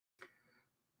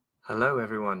Hello,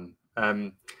 everyone.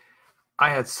 I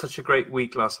had such a great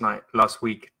week last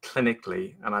week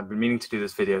clinically, and I've been meaning to do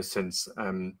this video since.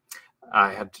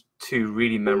 I had two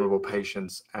really memorable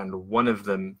patients, and one of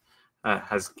them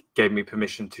has gave me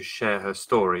permission to share her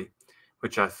story,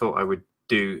 which I thought I would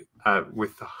do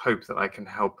with the hope that I can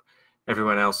help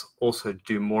everyone else also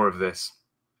do more of this.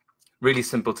 Really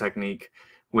simple technique,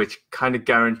 which kind of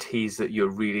guarantees that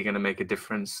you're really going to make a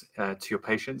difference to your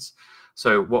patients.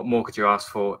 So what more could you ask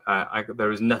for?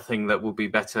 There is nothing that will be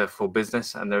better for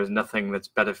business, and there is nothing that's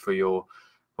better for your,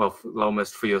 well,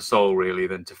 almost for your soul, really,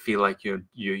 than to feel like you're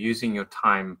using your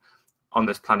time on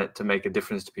this planet to make a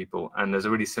difference to people. And there's a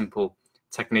really simple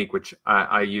technique which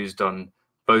I used on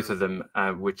both of them,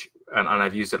 and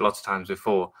I've used it lots of times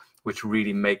before, which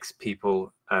really makes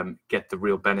people get the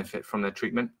real benefit from their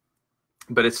treatment.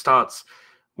 But it starts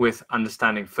with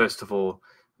understanding, first of all,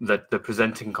 that the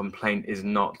presenting complaint is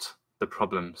not the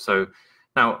problem. So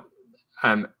now,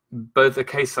 both the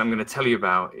case I'm going to tell you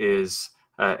about is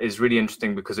really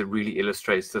interesting because it really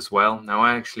illustrates this well. Now,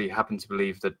 I actually happen to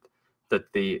believe that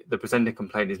the presenting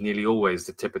complaint is nearly always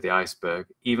the tip of the iceberg,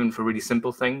 even for really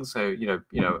simple things. So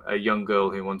a young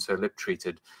girl who wants her lip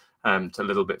treated to a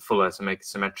little bit fuller to make it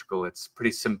symmetrical. It's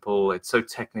pretty simple. It's so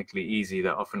technically easy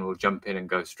that often we'll jump in and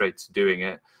go straight to doing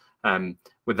it.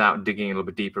 Without digging a little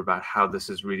bit deeper about how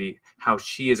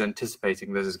she is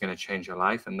anticipating this is going to change her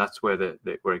life, and that's where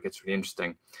where it gets really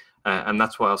interesting. And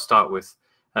that's why I'll start with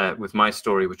my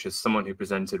story, which is someone who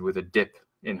presented with a dip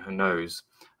in her nose,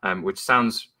 which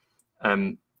sounds,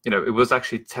 it was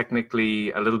actually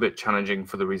technically a little bit challenging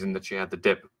for the reason that she had the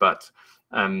dip, but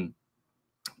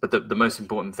the most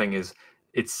important thing is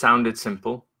it sounded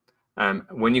simple.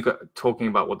 When you got talking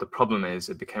about what the problem is,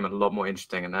 it became a lot more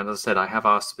interesting. And as I said, I have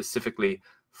asked specifically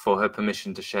for her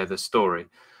permission to share this story.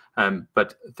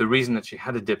 But the reason that she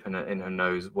had a dip in her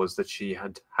nose was that she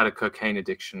had a cocaine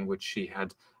addiction, which she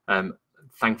had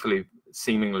thankfully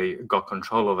seemingly got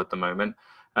control of at the moment.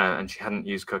 And she hadn't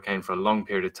used cocaine for a long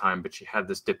period of time, but she had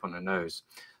this dip on her nose.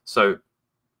 So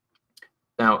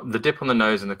now, the dip on the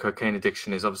nose and the cocaine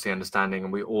addiction is obviously understanding,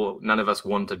 and none of us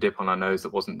want a dip on our nose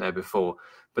that wasn't there before.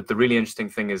 But the really interesting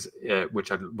thing is, which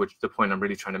the point I'm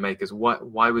really trying to make is,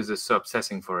 why was this so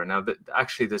upsetting for her? Now,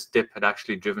 actually this dip had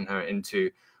actually driven her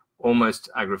into almost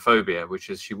agoraphobia,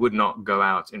 which is she would not go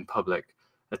out in public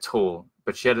at all.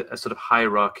 But she had a sort of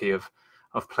hierarchy of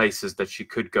places that she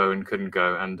could go and couldn't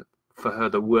go, and for her,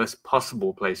 the worst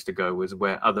possible place to go was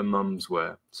where other mums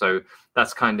were. So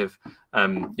that's kind of,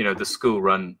 the school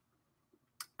run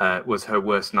was her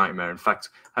worst nightmare. In fact,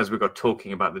 as we got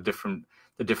talking about the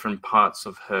different parts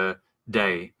of her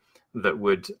day that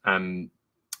would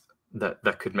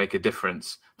that could make a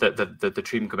difference, that the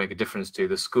treatment could make a difference to,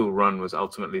 the school run was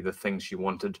ultimately the thing she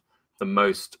wanted the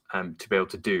most to be able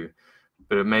to do.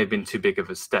 But it may have been too big of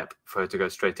a step for her to go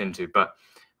straight into. But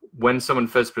when someone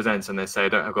first presents and they say,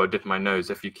 I've got a dip in my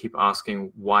nose, if you keep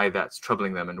asking why that's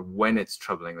troubling them and when it's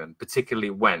troubling them,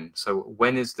 particularly when. So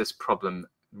when is this problem?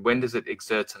 When does it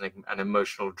exert an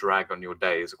emotional drag on your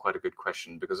day is quite a good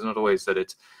question, because it's not always that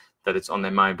it's on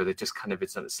their mind, but it's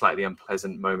a slightly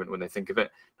unpleasant moment when they think of it.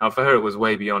 Now, for her, it was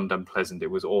way beyond unpleasant. It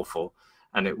was awful.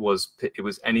 And it was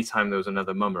anytime there was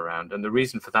another mum around. And the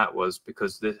reason for that was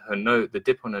because the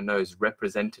dip on her nose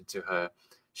represented to her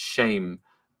shame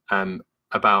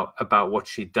about what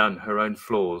she'd done, her own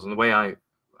flaws. And the way I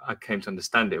came to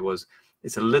understand it was,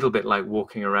 it's a little bit like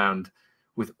walking around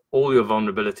with all your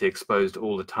vulnerability exposed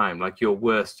all the time, like your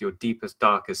worst, your deepest,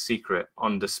 darkest secret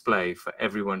on display for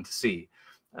everyone to see.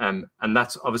 And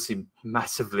that's obviously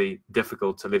massively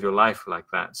difficult to live your life like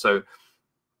that. So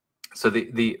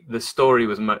the story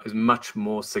is much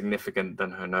more significant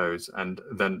than her nose and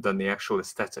than the actual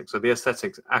aesthetics. So the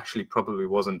aesthetics actually probably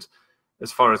wasn't,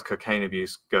 as far as cocaine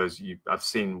abuse goes, I've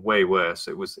seen way worse.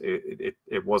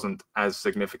 It wasn't as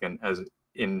significant as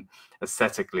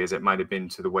aesthetically as it might have been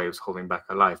to the way it was holding back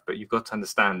her life. But you've got to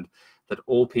understand that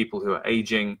all people who are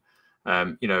aging,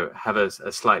 have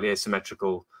a slightly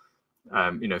asymmetrical,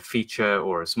 feature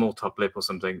or a small top lip or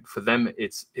something. For them,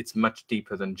 it's much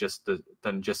deeper than just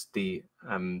the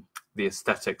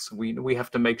aesthetics. We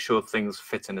have to make sure things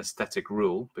fit an aesthetic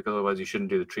rule, because otherwise you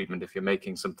shouldn't do the treatment if you're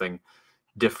making something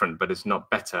different but it's not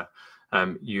better.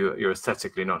 You're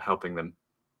aesthetically not helping them.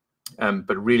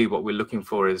 But really what we're looking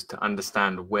for is to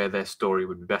understand where their story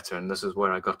would be better. And this is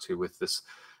where I got to with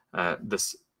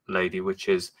this lady, which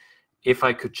is, if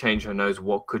I could change her nose,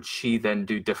 what could she then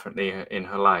do differently in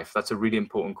her life? That's a really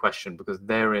important question, because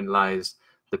therein lies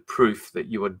the proof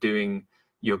that you're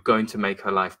going to make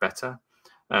her life better.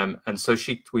 And so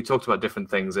we talked about different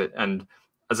things, and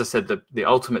as I said, the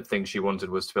ultimate thing she wanted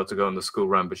was to be able to go on the school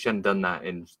run, but she hadn't done that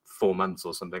in 4 months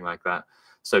or something like that.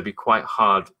 So it'd be quite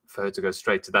hard for her to go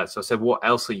straight to that. So I said, what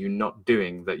else are you not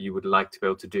doing that you would like to be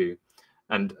able to do?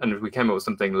 And we came up with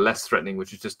something less threatening,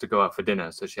 which is just to go out for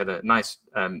dinner. So she had a nice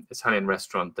Italian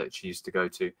restaurant that she used to go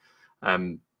to.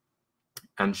 And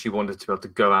she wanted to be able to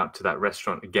go out to that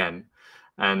restaurant again.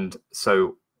 And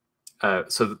so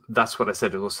that's what I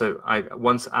said. Also,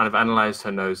 once I've analyzed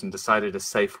her nose and decided a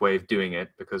safe way of doing it,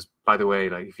 because by the way,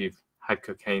 like if you've had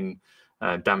cocaine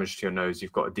damage to your nose,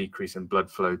 you've got a decrease in blood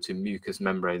flow to mucous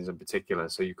membranes in particular.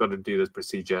 So you've got to do this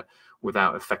procedure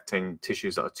without affecting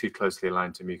tissues that are too closely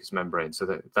aligned to mucous membranes.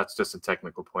 So that's just a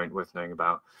technical point worth knowing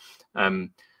about.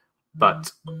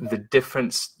 But the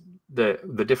difference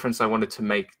I wanted to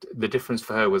make, the difference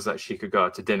for her was that she could go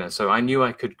out to dinner. So I knew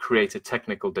I could create a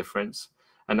technical difference.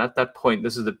 And at that point,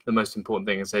 this is the most important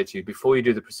thing I say to you, before you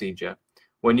do the procedure,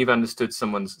 when you've understood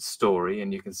someone's story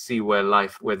and you can see where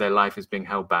their life is being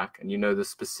held back, and you know the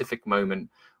specific moment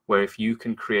where if you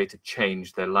can create a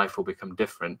change, their life will become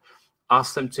different,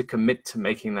 ask them to commit to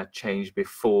making that change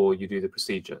before you do the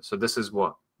procedure. So this is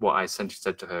what I essentially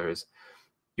said to her is,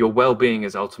 your well-being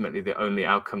is ultimately the only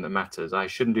outcome that matters. I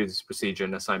shouldn't do this procedure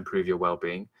unless I improve your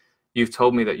well-being. You've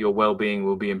told me that your well-being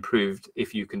will be improved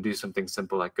if you can do something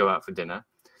simple like go out for dinner.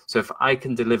 So if I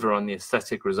can deliver on the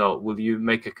aesthetic result, will you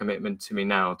make a commitment to me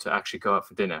now to actually go out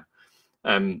for dinner?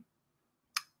 And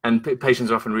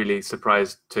patients are often really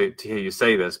surprised to hear you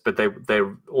say this, but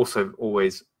they're also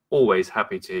always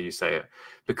happy to hear you say it,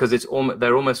 because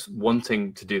they're almost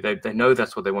wanting to do. They know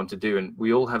that's what they want to do, and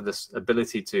we all have this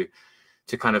ability to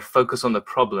kind of focus on the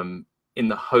problem in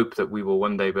the hope that we will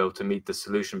one day be able to meet the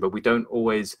solution, but we don't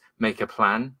always make a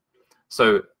plan.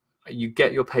 So you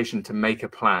get your patient to make a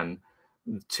plan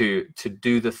to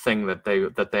do the thing that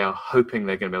they are hoping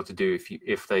they're going to be able to do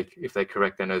if they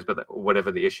correct their nose, but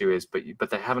whatever the issue is, but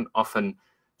they haven't often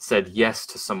said yes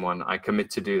to someone. I commit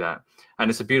to do that, and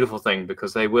it's a beautiful thing,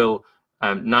 because they will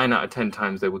 9 out of 10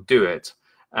 times they will do it,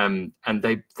 and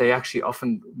they actually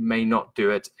often may not do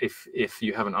it if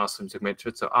you haven't asked them to commit to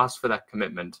it. So ask for that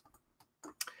commitment,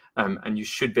 and you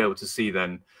should be able to see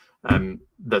then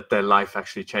that their life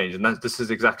actually changed. And this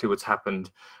is exactly what's happened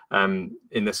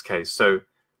in this case. So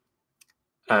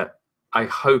I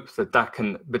hope that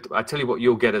can, but I tell you what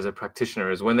you'll get as a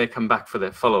practitioner is when they come back for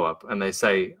their follow-up and they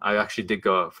say, I actually did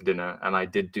go out for dinner and I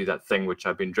did do that thing which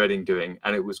I've been dreading doing,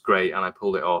 and it was great and I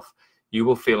pulled it off. You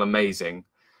will feel amazing.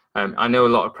 I know a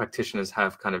lot of practitioners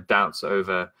have kind of doubts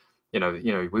over, you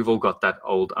know, we've all got that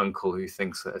old uncle who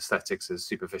thinks that aesthetics is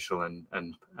superficial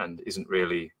and isn't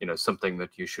really, you know, something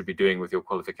that you should be doing with your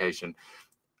qualification.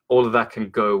 All of that can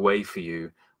go away for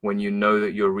you when you know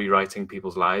that you're rewriting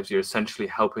people's lives. You're essentially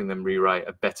helping them rewrite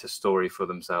a better story for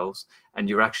themselves, and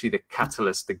you're actually the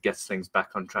catalyst that gets things back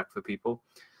on track for people.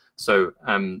 So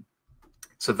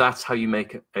so that's how you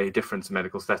make a difference in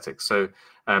medical aesthetics. So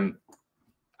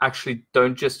actually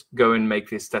don't just go and make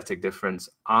the aesthetic difference.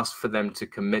 Ask for them to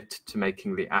commit to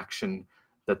making the action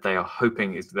that they are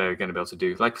hoping they're going to be able to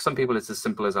do. Like for some people, it's as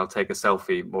simple as I'll take a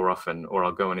selfie more often, or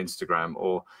I'll go on Instagram,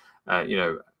 or you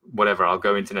know, whatever, I'll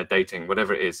go internet dating,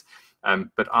 whatever it is.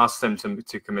 But ask them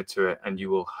to commit to it, and you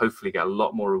will hopefully get a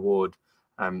lot more reward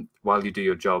while you do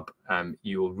your job.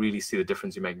 You will really see the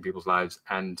difference you make in people's lives,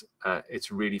 and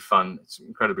it's really fun. It's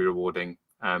incredibly rewarding,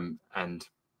 and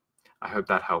I hope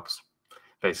that helps,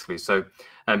 basically. So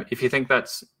if you think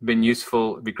that's been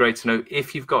useful, it'd be great to know.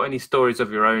 If you've got any stories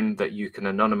of your own that you can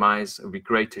anonymize, it'd be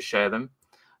great to share them,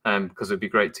 because it'd be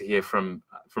great to hear from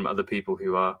other people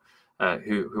who are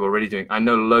already doing. I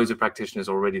know loads of practitioners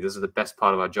already. This is the best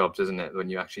part of our jobs, isn't it, when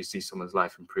you actually see someone's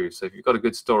life improve. So if you've got a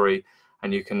good story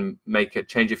and you can make it,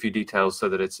 change a few details so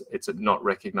that it's not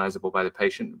recognizable by the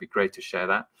patient, it'd be great to share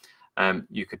that.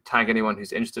 You could tag anyone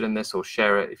who's interested in this, or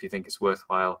share it if you think it's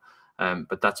worthwhile.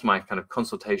 But that's my kind of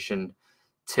consultation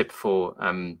tip for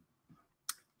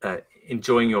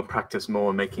enjoying your practice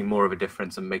more, making more of a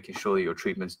difference, and making sure that your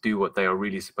treatments do what they are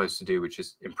really supposed to do, which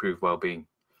is improve well-being.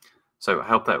 So I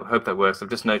hope that works. I've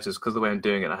just noticed, because the way I'm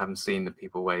doing it, I haven't seen the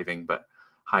people waving, but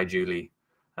hi, Julie,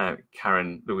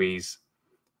 Karen, Louise,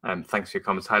 thanks for your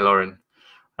comments. Hi, Lauren.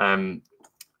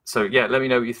 So yeah, let me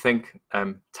know what you think.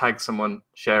 Tag someone,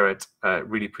 share it.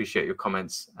 Really appreciate your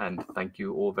comments, and thank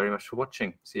you all very much for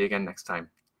watching. See you again next time.